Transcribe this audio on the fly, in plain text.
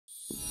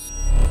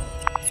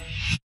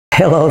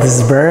Hello, this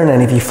is Bern,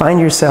 and if you find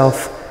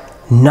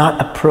yourself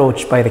not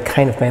approached by the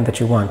kind of man that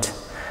you want,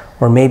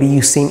 or maybe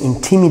you seem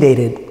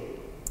intimidated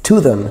to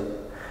them,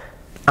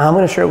 I'm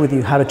going to share with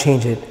you how to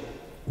change it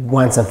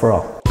once and for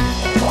all.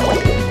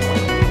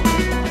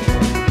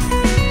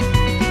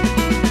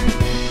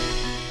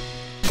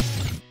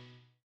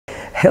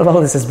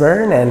 Hello, this is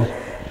Bern, and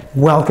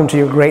welcome to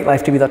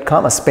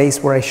YourGreatLifeTV.com, a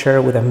space where I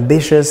share with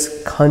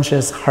ambitious,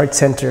 conscious,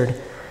 heart-centered,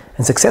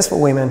 and successful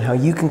women how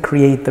you can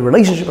create the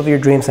relationship of your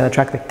dreams and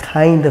attract the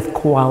kind of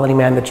quality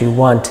man that you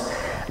want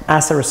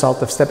as a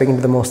result of stepping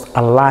into the most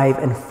alive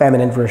and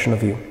feminine version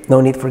of you.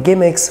 No need for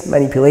gimmicks,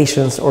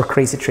 manipulations, or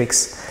crazy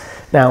tricks.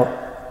 Now,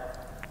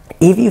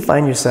 if you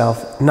find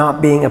yourself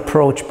not being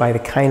approached by the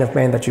kind of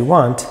man that you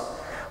want,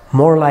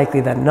 more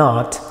likely than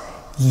not,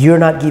 you're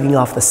not giving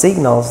off the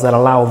signals that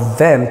allow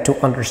them to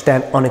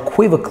understand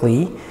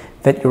unequivocally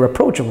that you're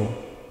approachable.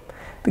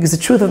 Because the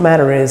truth of the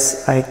matter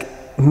is,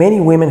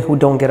 many women who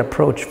don't get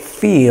approached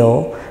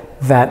feel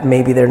that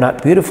maybe they're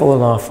not beautiful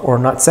enough or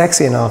not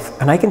sexy enough.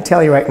 And I can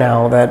tell you right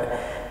now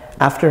that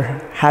after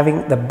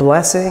having the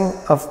blessing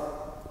of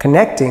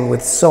connecting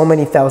with so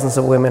many thousands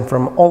of women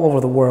from all over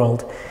the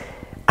world,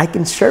 I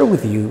can share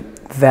with you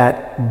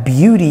that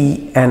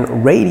beauty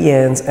and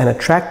radiance and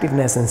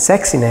attractiveness and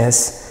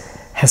sexiness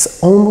has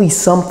only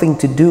something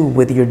to do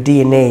with your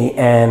DNA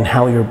and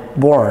how you're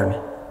born.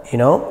 You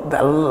know,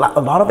 a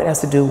lot of it has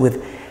to do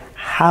with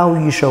how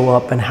you show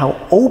up and how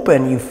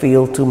open you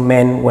feel to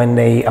men when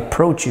they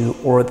approach you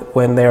or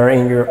when they're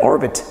in your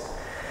orbit.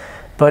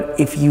 But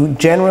if you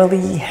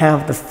generally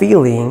have the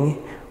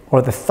feeling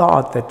or the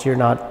thought that you're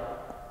not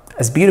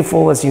as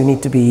beautiful as you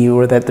need to be,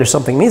 or that there's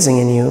something missing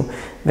in you,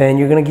 then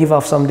you're going to give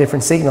off some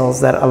different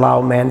signals that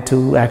allow men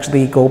to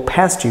actually go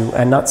past you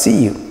and not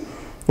see you.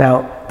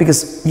 Now,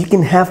 because you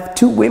can have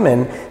two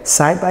women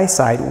side by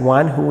side,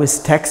 one who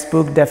is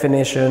textbook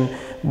definition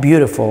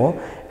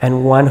beautiful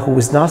and one who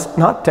is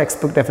not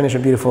textbook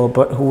definition beautiful,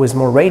 but who is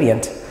more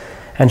radiant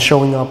and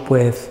showing up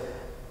with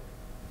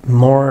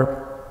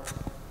more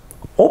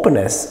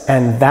openness,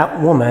 and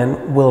that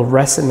woman will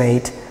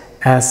resonate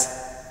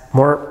as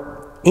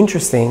more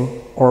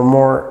interesting or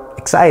more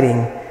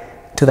exciting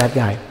to that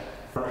guy.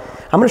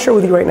 I'm going to share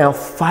with you right now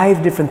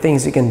 5 different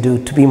things you can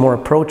do to be more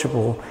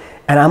approachable,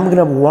 and I'm going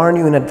to warn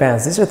you in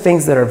advance. These are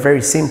things that are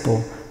very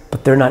simple,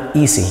 but they're not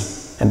easy.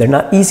 And they're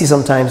not easy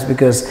sometimes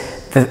because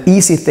the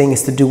easy thing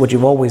is to do what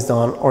you've always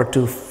done, or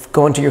to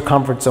go into your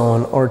comfort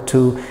zone, or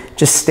to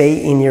just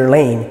stay in your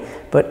lane.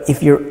 But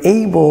if you're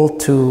able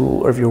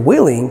to, or if you're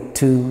willing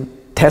to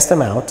test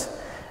them out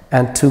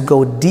and to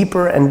go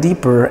deeper and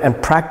deeper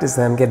and practice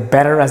them, get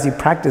better as you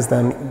practice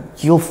them,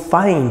 you'll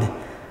find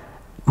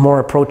more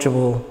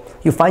approachable.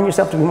 You find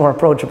yourself to be more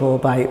approachable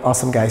by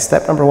awesome guys.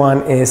 Step number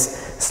 1 is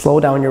slow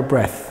down your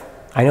breath.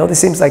 I know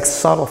this seems like a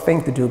subtle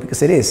thing to do,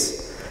 because it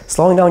is.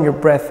 Slowing down your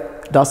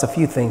breath does a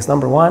few things.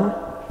 Number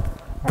 1,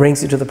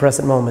 brings you to the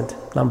present moment.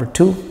 Number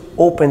 2,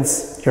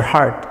 opens your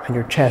heart and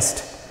your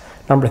chest.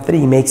 Number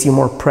 3, makes you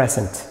more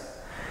present.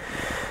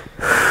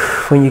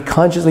 When you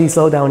consciously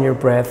slow down your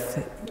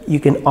breath, you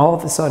can all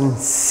of a sudden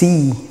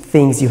see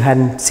things you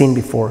hadn't seen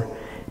before.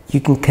 You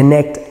can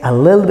connect a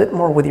little bit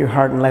more with your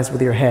heart and less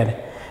with your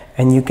head.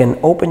 And you can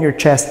open your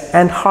chest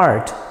and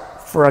heart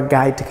for a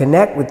guy to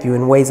connect with you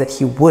in ways that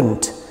he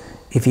wouldn't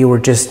if you were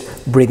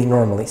just breathing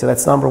normally. So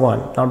that's number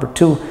 1. Number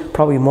 2,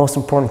 probably the most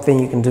important thing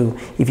you can do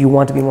if you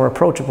want to be more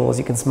approachable, is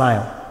you can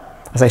smile.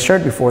 As I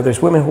shared before,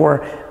 there's women who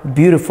are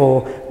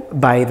beautiful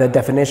by the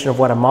definition of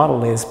what a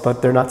model is,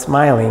 but they're not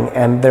smiling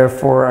and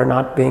therefore are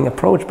not being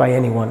approached by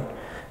anyone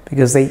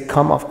because they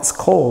come off as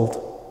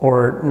cold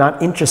or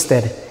not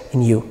interested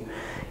in you.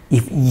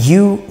 If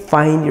you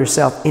find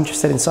yourself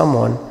interested in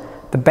someone,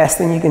 the best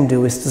thing you can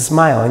do is to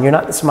smile. And you're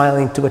not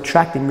smiling to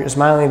attract him, you're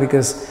smiling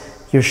because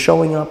you're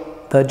showing up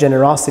the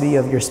generosity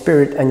of your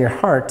spirit and your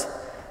heart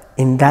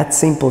in that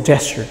simple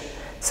gesture.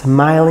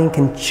 Smiling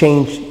can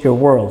change your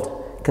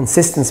world.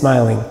 Consistent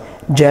smiling,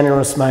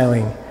 generous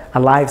smiling,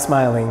 alive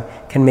smiling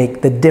can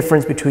make the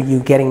difference between you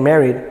getting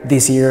married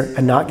this year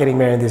and not getting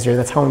married this year.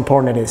 That's how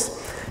important it is.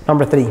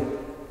 Number 3,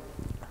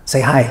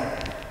 say hi,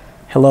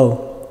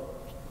 hello,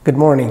 good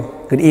morning,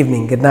 good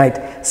evening, good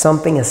night.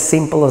 Something as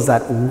simple as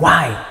that.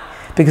 Why?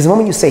 Because the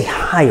moment you say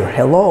hi or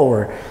hello,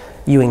 or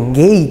you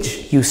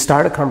engage, you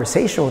start a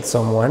conversation with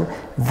someone,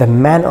 the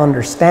man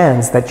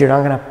understands that you're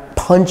not going to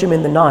punch him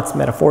in the nuts,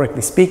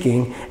 metaphorically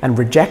speaking, and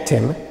reject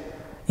him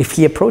if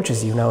he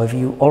approaches you. Now, if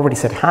you already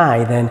said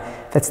hi, then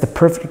that's the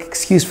perfect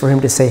excuse for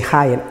him to say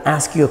hi and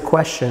ask you a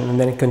question, and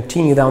then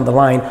continue down the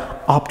line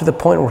up to the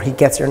point where he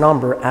gets your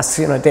number, asks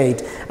you on a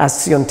date,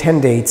 asks you on 10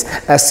 dates,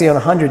 asks you on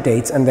 100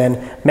 dates, and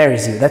then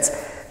marries you.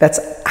 That's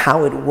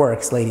how it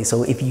works, ladies.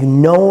 So if you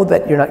know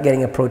that you're not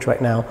getting approached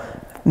right now,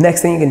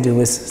 next thing you can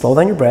do is slow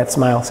down your breath,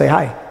 smile, say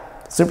hi.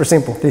 Super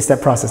simple,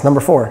 3-step process.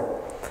 Number 4,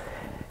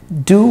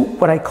 do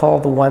what I call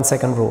the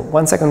 1-second rule.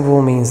 1-second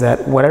rule means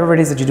that whatever it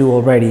is that you do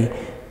already,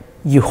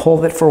 you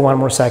hold it for 1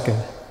 more second.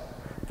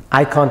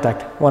 Eye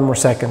contact, 1 more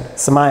second.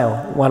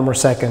 Smile, 1 more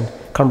second.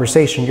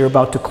 Conversation, you're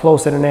about to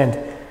close at an end.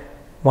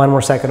 1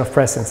 more second of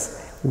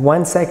presence.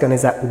 1 second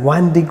is that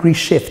 1 degree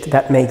shift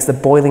that makes the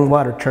boiling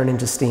water turn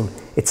into steam.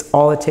 It's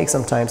all it takes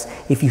sometimes.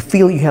 If you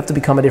feel you have to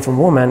become a different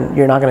woman,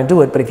 you're not going to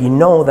do it. But if you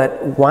know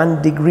that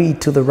 1 degree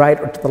to the right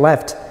or to the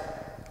left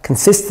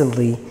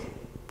consistently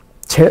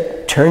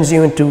turns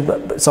you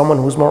into someone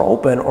who's more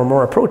open or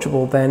more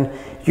approachable, then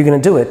you're going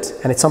to do it.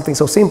 And it's something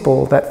so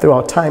simple that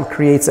throughout time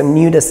creates a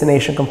new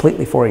destination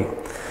completely for you.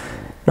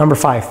 Number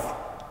 5,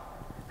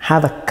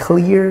 have a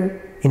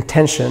clear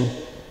intention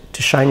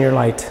to shine your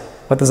light.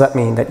 What does that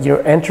mean? That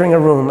you're entering a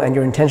room and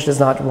your intention is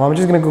not, well, I'm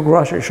just going to go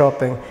grocery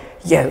shopping.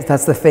 Yes,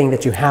 that's the thing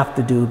that you have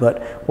to do,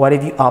 but what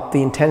if you up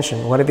the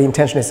intention? What if the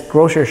intention is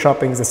grocery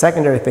shopping is the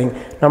secondary thing?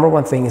 Number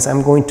 1 thing is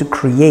I'm going to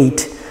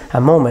create a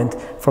moment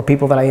for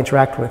people that I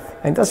interact with.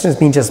 And it doesn't just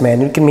mean just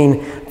men. It can mean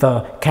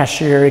the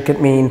cashier. It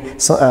could mean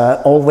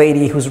old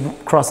lady who's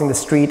crossing the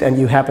street and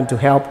you happen to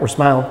help or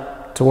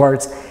smile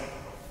towards.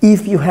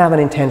 If you have an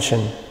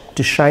intention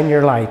to shine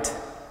your light,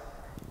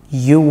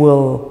 you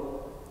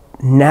will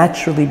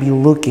naturally be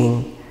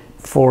looking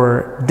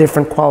for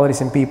different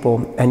qualities in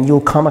people, and you'll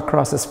come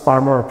across as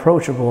far more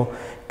approachable,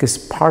 because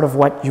part of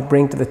what you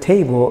bring to the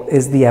table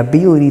is the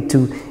ability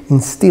to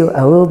instill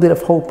a little bit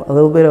of hope, a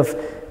little bit of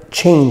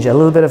change, a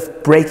little bit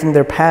of breaking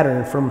their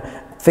pattern from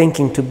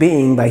thinking to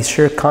being by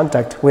sheer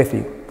contact with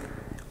you.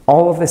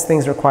 All of these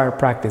things require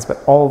practice,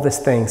 but all of these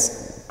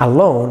things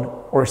alone,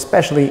 or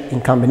especially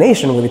in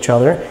combination with each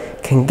other,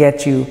 can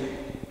get you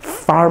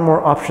far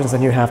more options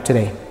than you have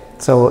today.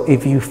 So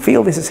if you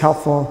feel this is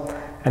helpful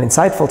and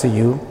insightful to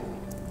you,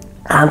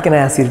 I'm going to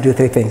ask you to do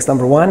 3 things.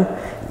 Number 1,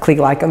 click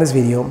like on this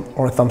video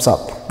or a thumbs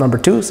up. Number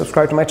 2,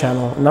 subscribe to my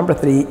channel. Number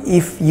 3,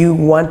 if you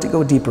want to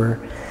go deeper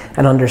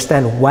and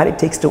understand what it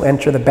takes to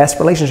enter the best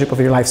relationship of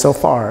your life so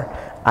far,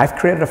 I've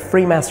created a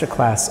free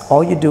masterclass.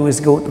 All you do is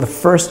go to the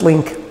first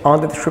link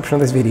on the description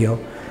of this video,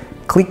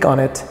 click on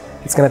it.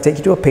 It's going to take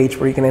you to a page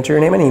where you can enter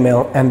your name and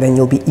email, and then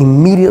you'll be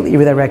immediately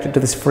redirected to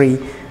this free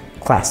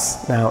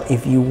class. Now,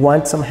 if you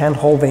want some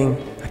hand-holding,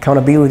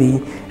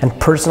 accountability, and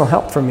personal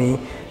help from me,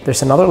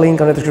 there's another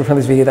link on the description of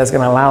this video that's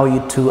going to allow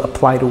you to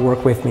apply to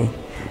work with me.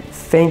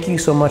 Thank you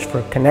so much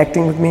for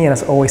connecting with me, and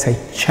as always, I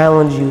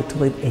challenge you to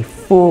live a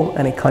full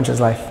and a conscious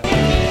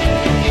life.